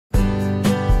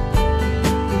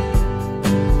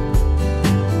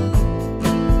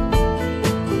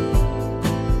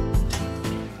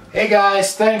Hey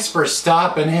guys, thanks for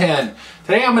stopping in.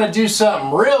 Today I'm going to do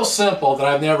something real simple that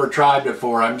I've never tried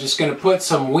before. I'm just going to put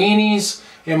some weenies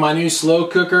in my new slow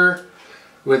cooker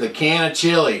with a can of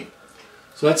chili.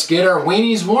 So let's get our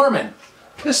weenies warming.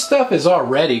 This stuff is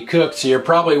already cooked, so you're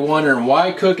probably wondering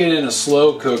why cook it in a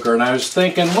slow cooker. And I was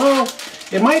thinking, well,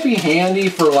 it might be handy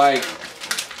for, like,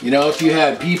 you know, if you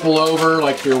had people over,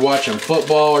 like you're watching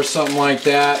football or something like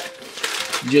that.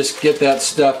 You just get that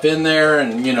stuff in there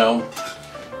and, you know,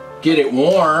 get it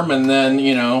warm, and then,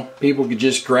 you know, people could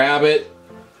just grab it,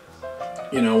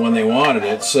 you know, when they wanted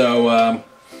it. So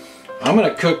I'm going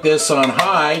to cook this on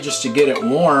high just to get it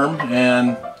warm,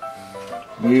 and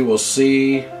we will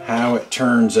see how it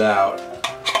turns out.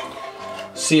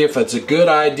 See if it's a good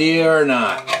idea or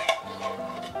not.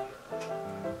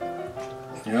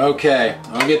 Okay,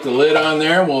 I'll get the lid on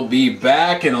there and we'll be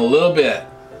back in a little bit.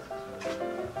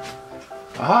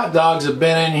 The hot dogs have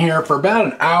been in here for about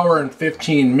an hour and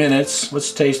 15 minutes.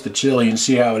 Let's taste the chili and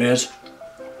see how it is.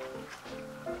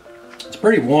 It's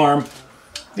pretty warm.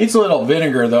 Needs a little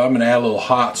vinegar though. I'm going to add a little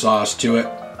hot sauce to it.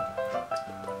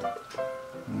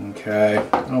 Okay,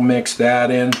 I'll mix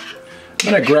that in. I'm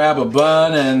going to grab a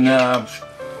bun and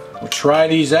we'll try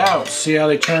these out, see how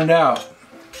they turned out.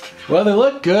 Well, they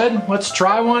look good. Let's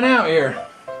try one out here.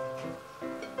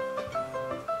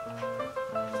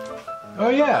 Oh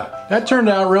yeah, that turned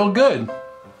out real good.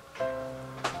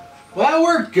 Well, that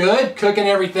worked good, cooking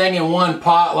everything in one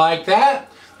pot like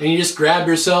that. Then you just grab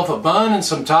yourself a bun and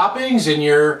some toppings and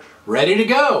you're ready to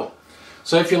go.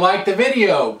 So if you like the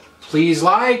video, please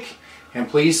like and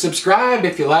please subscribe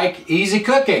if you like easy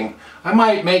cooking. I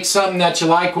might make something that you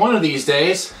like one of these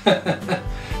days.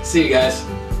 See you guys.